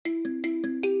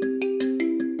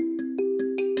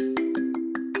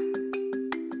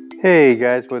Hey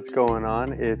guys, what's going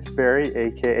on? It's Barry,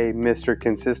 aka Mr.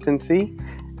 Consistency,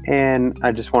 and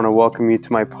I just want to welcome you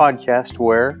to my podcast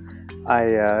where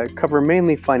I cover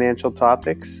mainly financial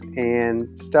topics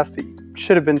and stuff that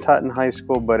should have been taught in high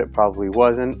school, but it probably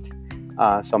wasn't.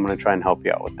 So I'm going to try and help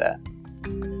you out with that.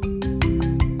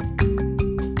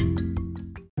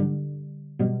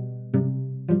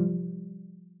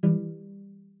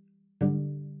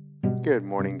 Good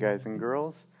morning, guys and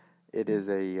girls. It is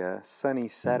a sunny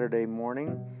Saturday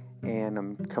morning, and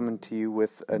I'm coming to you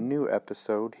with a new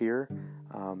episode here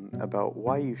about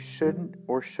why you shouldn't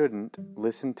or shouldn't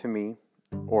listen to me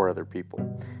or other people.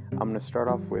 I'm going to start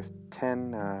off with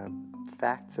 10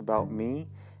 facts about me.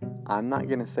 I'm not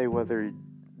going to say whether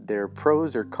they're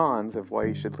pros or cons of why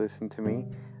you should listen to me.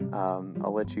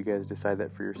 I'll let you guys decide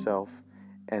that for yourself.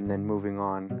 And then moving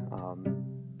on,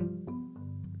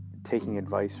 taking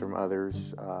advice from others,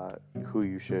 who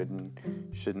you should and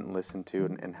shouldn't listen to,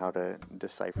 and how to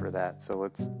decipher that. So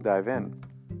let's dive in.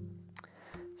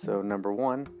 So number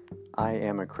one, I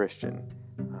am a Christian.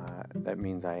 That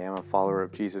means I am a follower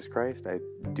of Jesus Christ. I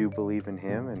do believe in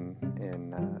Him,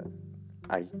 and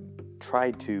I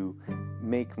try to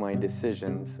make my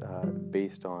decisions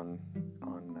based on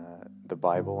the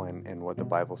Bible and what the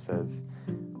Bible says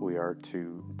we are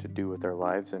to do with our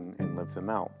lives and live them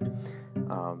out.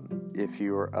 If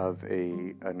you're of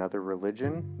another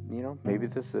religion, maybe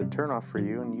this is a turnoff for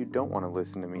you and you don't want to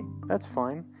listen to me. That's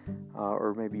fine.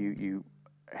 Or maybe you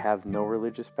have no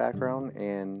religious background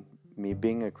and me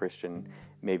being a Christian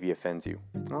maybe offends you.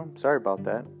 Oh, I'm sorry about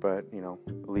that, but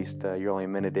at least you're only a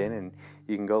minute in and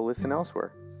you can go listen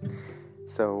elsewhere.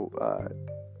 So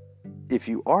if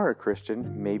you are a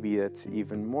Christian, maybe that's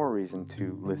even more reason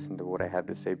to listen to what I have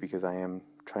to say, because I am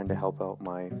trying to help out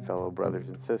my fellow brothers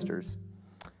and sisters.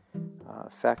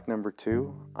 Fact number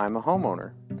 2, I'm a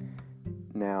homeowner.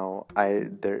 Now, I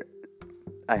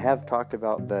have talked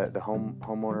about the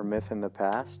homeowner myth in the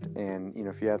past, and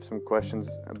if you have some questions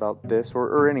about this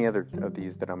or any other of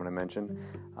these that I'm going to mention,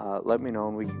 let me know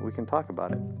and we can talk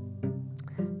about it.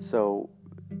 So,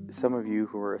 some of you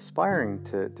who are aspiring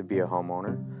to be a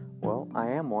homeowner, well,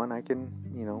 I am one. I can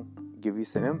give you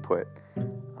some input.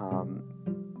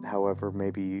 However,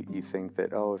 maybe you think that,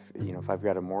 if I've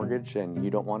got a mortgage and you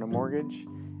don't want a mortgage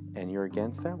and you're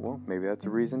against that, well, maybe that's a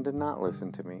reason to not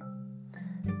listen to me.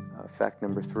 Fact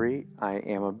number 3, I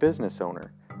am a business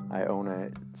owner. I own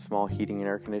a small heating and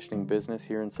air conditioning business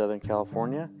here in Southern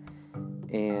California.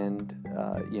 And,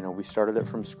 we started it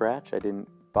from scratch. I didn't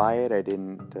buy it. I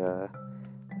didn't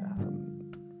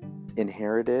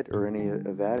inherit it or any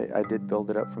of that. I did build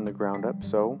it up from the ground up.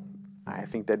 So I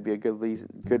think that'd be a good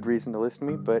reason to listen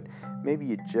to me, but maybe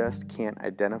you just can't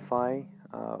identify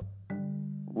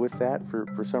with that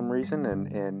for some reason,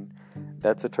 and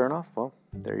that's a turnoff. Well,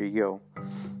 there you go.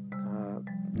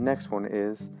 Next one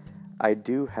is, I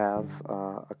do have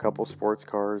a couple sports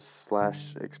cars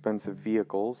 / expensive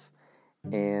vehicles,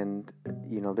 and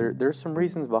there's some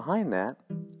reasons behind that,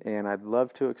 and I'd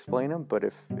love to explain them, but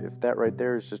if that right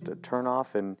there is just a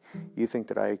turnoff and you think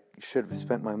that I should have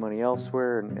spent my money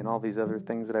elsewhere and all these other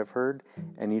things that I've heard,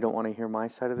 and you don't want to hear my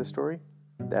side of the story,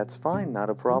 that's fine, not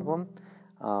a problem.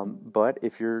 But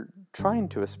if you're trying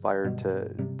to aspire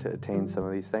to attain some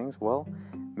of these things, well,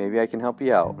 maybe I can help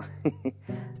you out.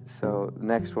 So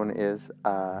next one is,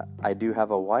 I do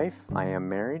have a wife, I am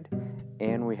married,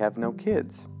 and we have no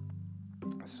kids.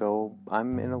 So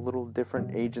I'm in a little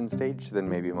different age and stage than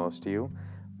maybe most of you,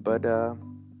 but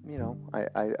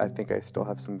I think I still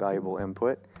have some valuable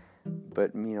input.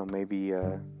 But maybe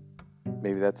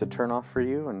that's a turnoff for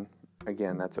you, and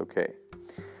again, that's okay.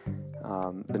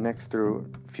 The next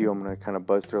few I'm going to kind of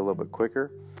buzz through a little bit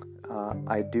quicker.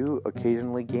 I do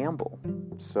occasionally gamble,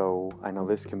 so I know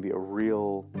this can be a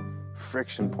real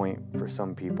friction point for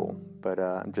some people, but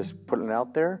I'm just putting it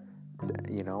out there.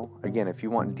 Again, if you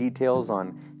want details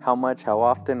on how much, how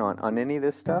often, on any of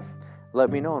this stuff, let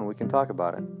me know and we can talk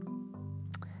about it.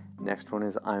 Next one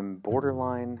is, I'm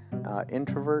borderline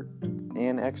introvert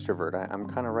and extrovert. I'm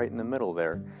kind of right in the middle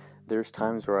there. There's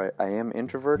times where I am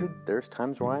introverted. There's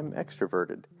times where I'm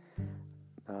extroverted.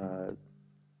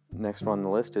 Next one on the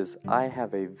list is, I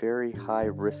have a very high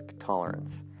risk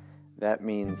tolerance. That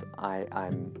means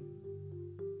I'm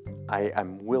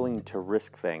willing to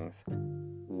risk things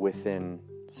within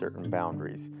certain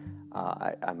boundaries.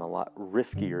 I'm a lot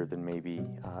riskier than maybe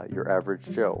your average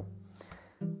Joe.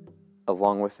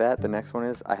 Along with that, the next one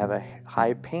is, I have a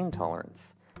high pain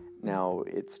tolerance. Now,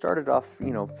 it started off,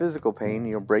 physical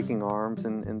pain, breaking arms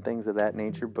and things of that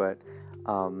nature, but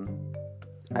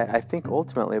I think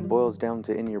ultimately it boils down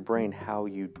to in your brain how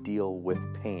you deal with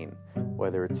pain,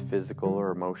 whether it's physical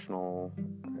or emotional,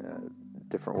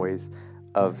 different ways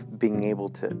of being able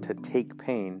to take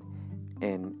pain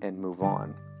and move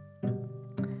on.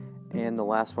 And the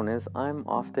last one is I'm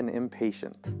often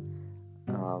impatient.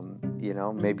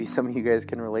 Maybe some of you guys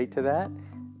can relate to that.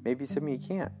 Maybe some of you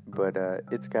can't. But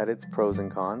it's got its pros and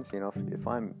cons. If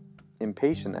I'm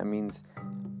impatient, that means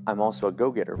I'm also a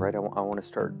go-getter, right? I want to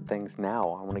start things now.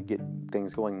 I want to get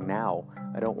things going now.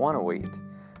 I don't want to wait.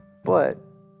 But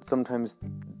sometimes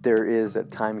there is a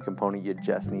time component. You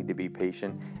just need to be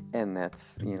patient. And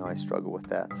that's, I struggle with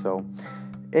that. So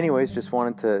anyways, just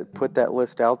wanted to put that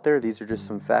list out there. These are just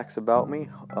some facts about me.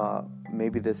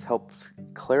 Maybe this helps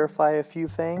clarify a few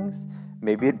things.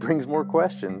 Maybe it brings more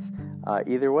questions.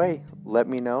 Either way, let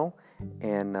me know.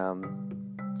 And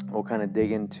we'll kind of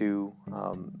dig into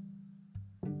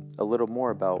a little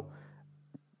more about,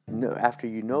 after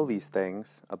you know these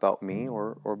things about me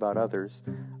or about others,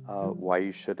 why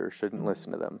you should or shouldn't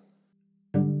listen to them.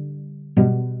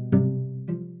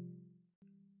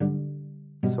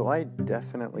 So I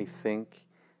definitely think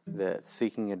that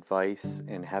seeking advice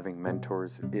and having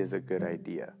mentors is a good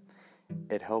idea.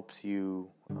 It helps you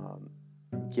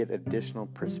get additional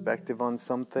perspective on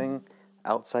something,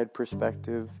 outside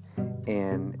perspective,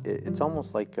 and it's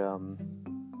almost like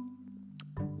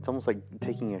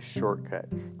taking a shortcut.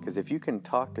 Because if you can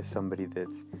talk to somebody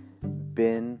that's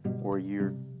been where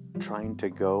you're trying to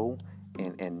go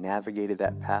and navigated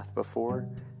that path before,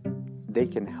 they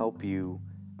can help you.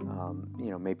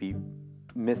 Maybe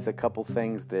miss a couple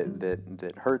things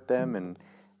that hurt them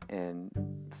and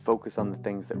focus on the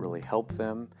things that really help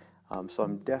them. So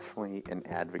I'm definitely an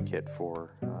advocate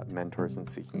for mentors and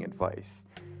seeking advice.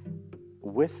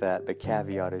 With that, the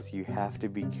caveat is you have to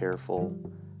be careful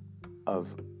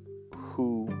of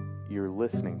who you're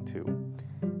listening to.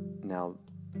 Now,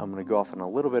 I'm going to go off on a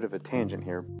little bit of a tangent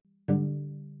here.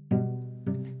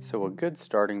 So a good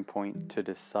starting point to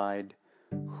decide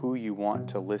who you want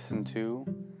to listen to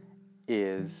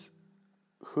is,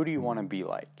 who do you want to be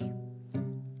like?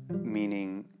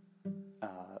 Meaning,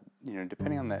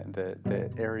 depending on the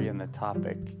area and the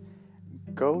topic,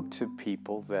 go to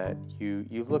people that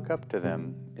you look up to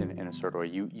them in a sort of way.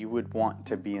 You would want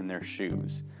to be in their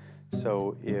shoes.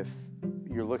 So if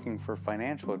you're looking for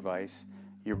financial advice,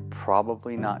 you're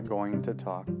probably not going to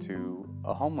talk to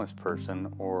a homeless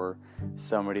person or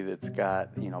somebody that's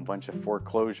got, a bunch of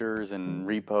foreclosures and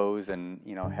repos and,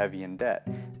 heavy in debt.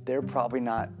 They're probably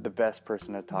not the best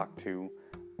person to talk to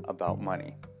about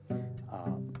money.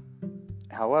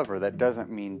 However, that doesn't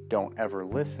mean don't ever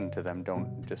listen to them,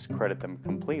 don't discredit them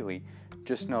completely.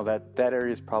 Just know that that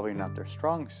area is probably not their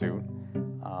strong suit.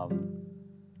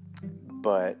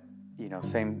 But,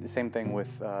 same thing with,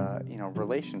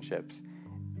 relationships.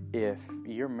 If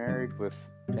you're married with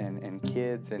and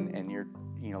kids and you're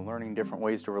learning different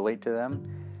ways to relate to them,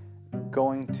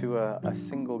 going to a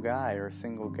single guy or a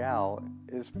single gal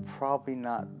is probably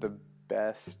not the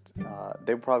best.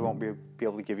 They probably won't be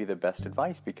able to give you the best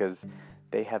advice because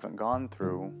they haven't gone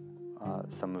through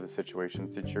some of the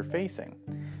situations that you're facing.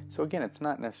 So again, it's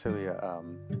not necessarily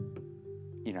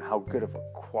how good of a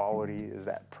quality is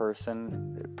that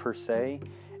person per se.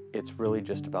 It's really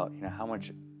just about how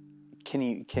much can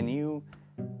you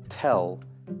tell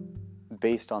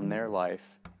based on their life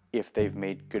if they've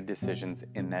made good decisions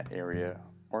in that area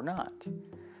or not.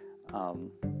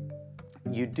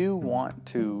 You do want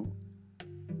to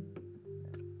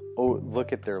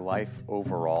look at their life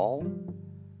overall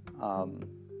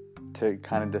to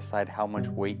kind of decide how much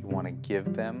weight you want to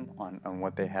give them on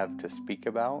what they have to speak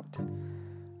about,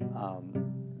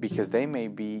 because they may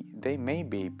be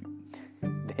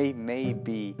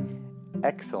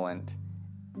excellent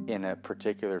in a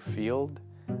particular field,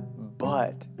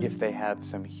 but if they have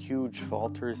some huge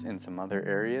falters in some other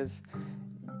areas,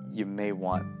 you may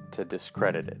want to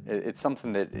discredit it. It's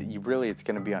something that it's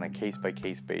going to be on a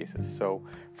case-by-case basis. So,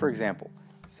 for example,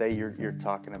 say you're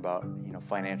talking about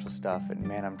financial stuff, and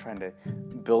man, I'm trying to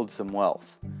build some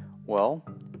wealth. Well,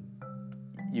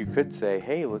 you could say,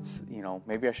 hey, let's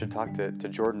maybe I should talk to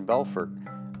Jordan Belfort,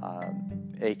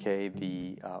 aka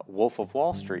the Wolf of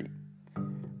Wall Street.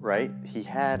 Right? He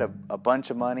had a bunch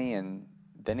of money, and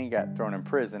then he got thrown in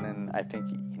prison, and I think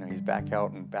he's back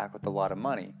out and back with a lot of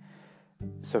money.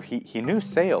 So he knew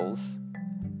sales,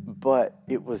 but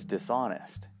it was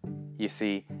dishonest. You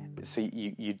see, so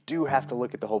you do have to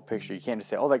look at the whole picture. You can't just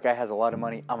say, oh, that guy has a lot of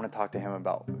money, I'm going to talk to him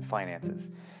about finances.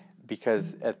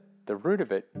 Because at the root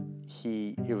of it,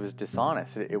 it was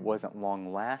dishonest. It wasn't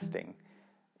long lasting.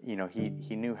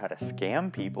 He knew how to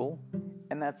scam people,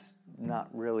 and that's not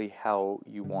really how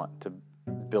you want to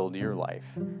build your life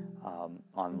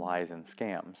on lies and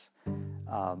scams.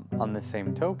 On the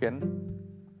same token,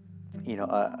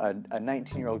 a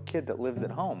 19-year-old kid that lives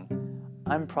at home,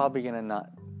 I'm probably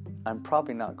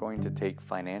not going to take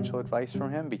financial advice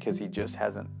from him because he just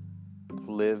hasn't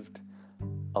lived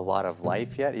a lot of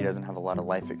life yet. He doesn't have a lot of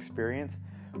life experience.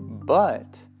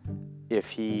 But if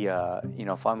he,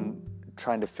 if I'm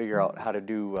trying to figure out how to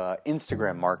do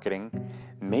Instagram marketing,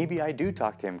 maybe I do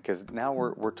talk to him, because now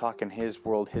we're talking his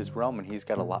world, his realm, and he's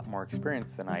got a lot more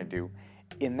experience than I do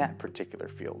in that particular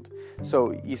field.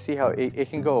 So you see how it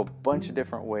can go a bunch of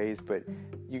different ways, but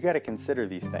you got to consider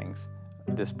these things.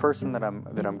 This person that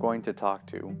I'm going to talk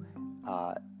to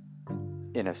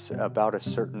about a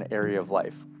certain area of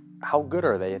life. How good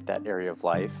are they at that area of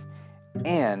life,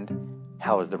 and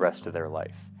how is the rest of their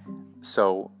life?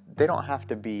 So they don't have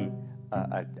to be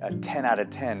a 10 out of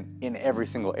 10 in every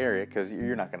single area, because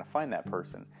you're not going to find that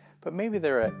person. But maybe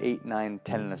they're a 8, 9,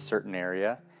 10 in a certain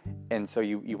area, and so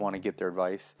you want to get their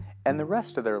advice. And the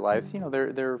rest of their life,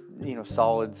 they're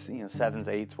solids, 7s,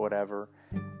 8s, whatever.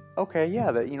 Okay,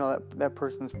 yeah, that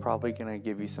person's probably going to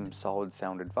give you some solid,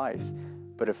 sound advice.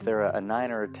 But if they're a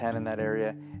 9 or a 10 in that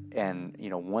area, and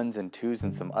 1s and 2s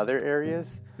in some other areas,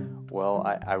 well,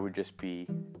 I would just be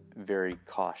very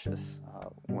cautious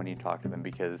when you talk to them,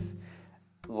 because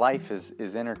life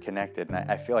is interconnected. And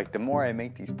I feel like the more I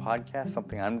make these podcasts,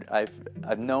 something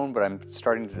I've known, but I'm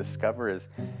starting to discover, is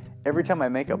every time I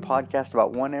make a podcast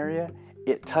about one area,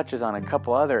 it touches on a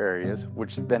couple other areas,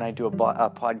 which then I do a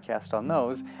podcast on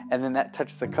those, and then that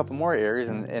touches a couple more areas,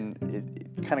 and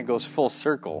it kind of goes full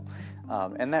circle.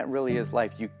 And that really is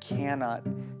life. You cannot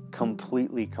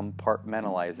completely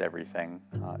compartmentalize everything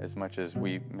as much as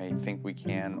we may think we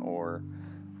can or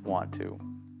want to.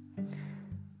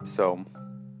 So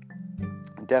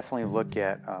definitely look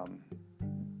at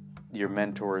your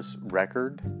mentor's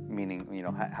record, meaning,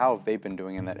 how have they been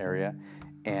doing in that area,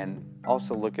 and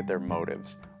also look at their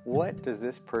motives. What does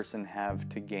this person have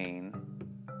to gain,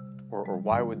 or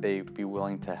why would they be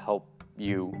willing to help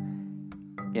you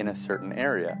in a certain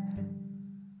area?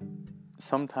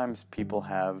 Sometimes people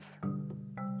have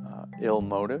ill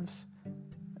motives,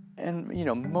 and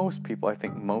most people, I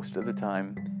think most of the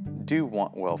time, do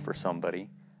want well for somebody,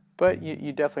 but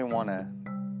you definitely want to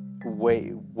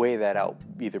weigh that out,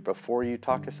 either before you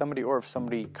talk to somebody, or if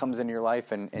somebody comes into your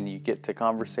life and you get to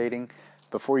conversating,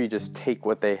 before you just take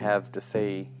what they have to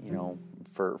say,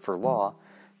 for law,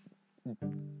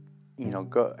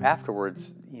 go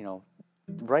afterwards,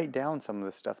 write down some of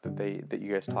the stuff that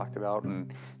you guys talked about,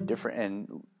 and different,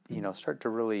 and start to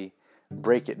really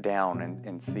break it down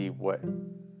and see what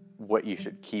you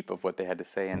should keep of what they had to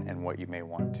say, and what you may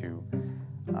want to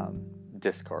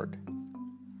discard.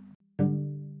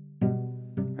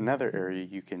 Another area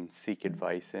you can seek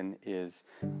advice in is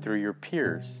through your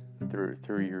peers,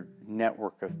 through your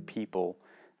network of people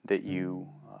that you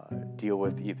deal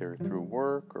with, either through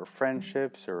work or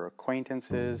friendships or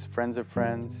acquaintances, friends of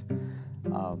friends.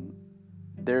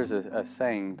 There's a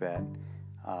saying that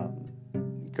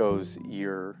goes,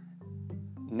 your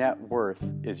net worth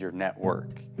is your network.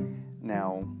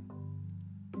 Now,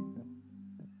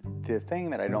 the thing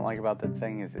that I don't like about that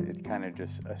saying is it kind of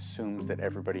just assumes that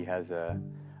everybody has a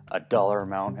dollar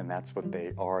amount, and that's what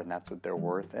they are, and that's what they're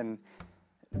worth, and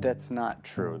that's not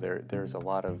true. There's a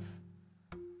lot of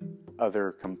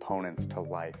other components to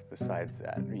life besides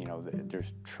that.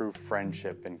 There's true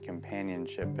friendship and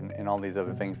companionship and all these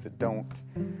other things that don't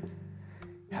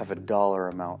have a dollar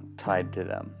amount tied to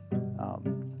them.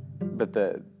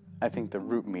 But I think the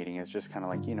root meaning is just kind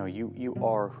of like, you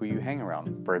are who you hang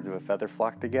around. Birds of a feather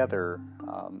flock together.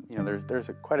 There's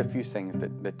quite a few things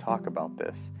that talk about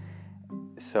this.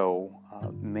 So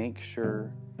make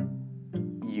sure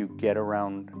you get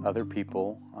around other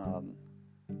people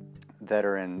that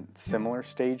are in similar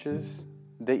stages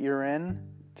that you're in,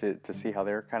 to see how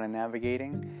they're kind of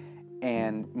navigating.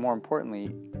 And more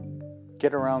importantly,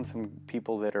 get around some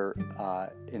people that are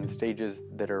in stages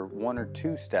that are 1 or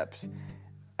 2 steps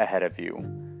ahead of you,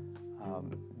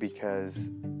 because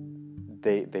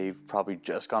they've probably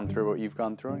just gone through what you've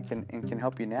gone through, and can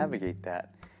help you navigate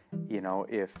that.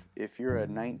 If you're a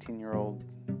 19-year-old,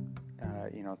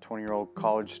 20-year-old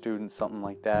college student, something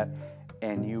like that,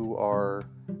 and you are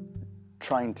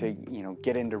trying to,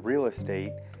 get into real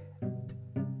estate,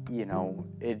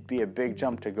 it'd be a big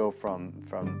jump to go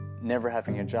from never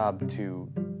having a job to,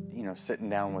 sitting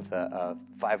down with a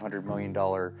 $500 million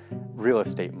real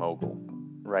estate mogul,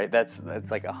 right? That's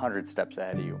like 100 steps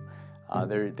ahead of you.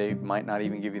 They might not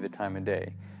even give you the time of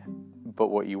day. But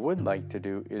what you would like to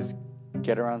do is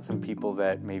get around some people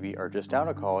that maybe are just out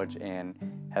of college and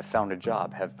have found a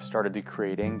job, have started to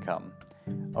create income.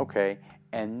 Okay,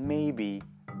 and maybe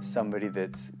somebody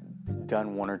that's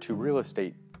done 1 or 2 real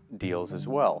estate deals as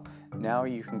well. Now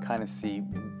you can kind of see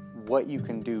what you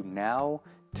can do now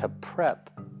to prep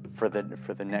for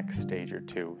the next stage or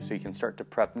two. So you can start to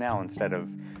prep now instead of,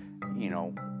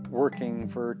 working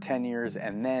for 10 years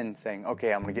and then saying,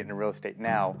 okay, I'm going to get into real estate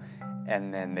now.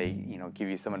 And then they, give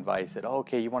you some advice that,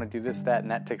 okay, you want to do this, that,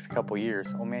 and that takes a couple years.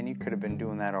 Oh man, you could have been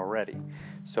doing that already.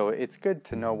 So it's good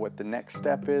to know what the next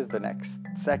step is, the next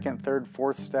second, third,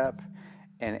 fourth step,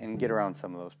 and get around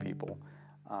some of those people.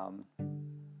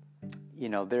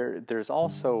 There's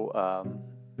also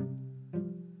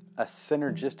a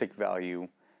synergistic value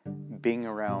being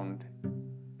around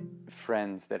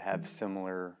friends that have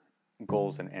similar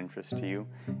goals and interests to you.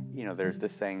 There's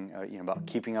this saying, about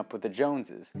keeping up with the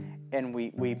Joneses, and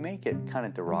we make it kind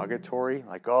of derogatory,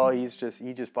 like, oh, he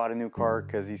just bought a new car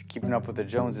because he's keeping up with the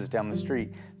Joneses down the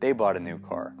street. They bought a new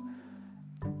car.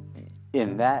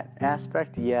 In that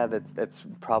aspect, yeah, that's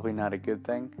probably not a good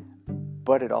thing,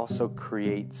 but it also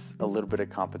creates a little bit of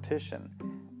competition.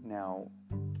 Now,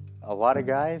 a lot of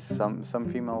guys, some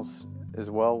females as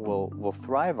well, will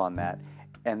thrive on that,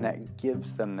 and that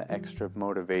gives them the extra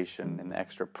motivation and the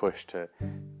extra push to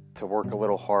work a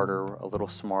little harder, a little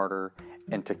smarter,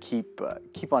 and to keep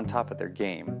on top of their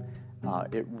game.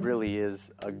 It really is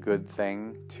a good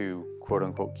thing to, quote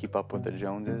unquote, keep up with the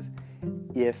Joneses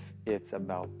if it's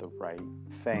about the right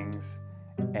things,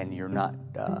 and you're not.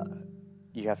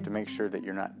 You have to make sure that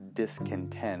you're not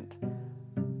discontent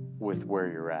with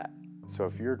where you're at. So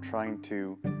if you're trying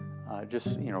to just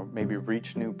maybe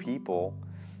reach new people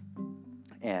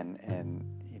and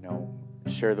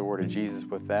share the word of Jesus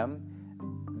with them,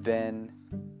 then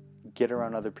get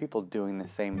around other people doing the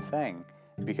same thing,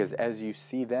 because as you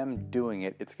see them doing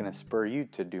it, it's going to spur you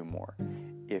to do more.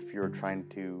 If you're trying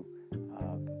to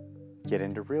get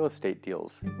into real estate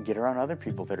deals, get around other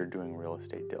people that are doing real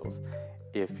estate deals.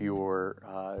 If you're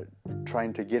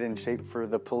trying to get in shape for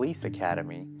the police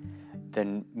academy,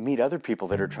 then meet other people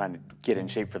that are trying to get in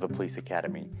shape for the police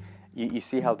academy. You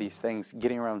see how these things,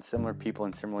 getting around similar people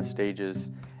in similar stages,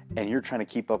 and you're trying to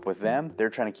keep up with them, they're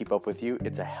trying to keep up with you.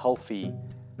 It's a healthy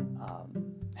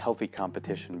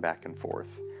competition back and forth.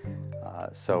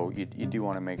 So you do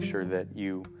want to make sure that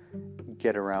you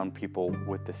get around people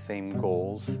with the same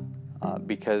goals,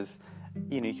 because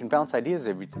you can bounce ideas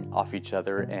off each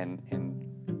other and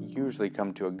usually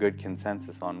come to a good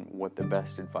consensus on what the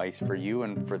best advice for you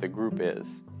and for the group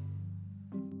is.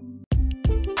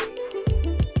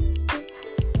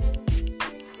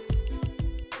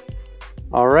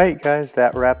 All right, guys,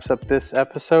 that wraps up this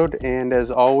episode. And as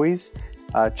always,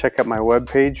 check out my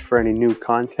webpage for any new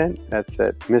content. That's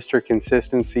at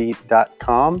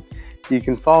mrconsistency.com. You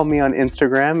can follow me on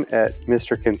Instagram at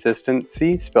Mr.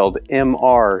 Consistency, spelled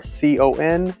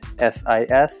MRCONSIS,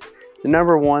 the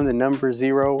number 1, the number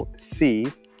 0, C.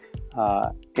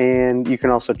 And you can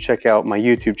also check out my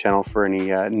YouTube channel for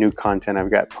any new content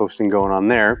I've got posting going on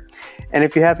there. And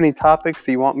if you have any topics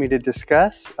that you want me to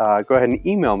discuss, go ahead and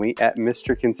email me at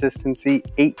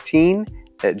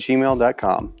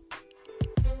mrconsistency18@gmail.com.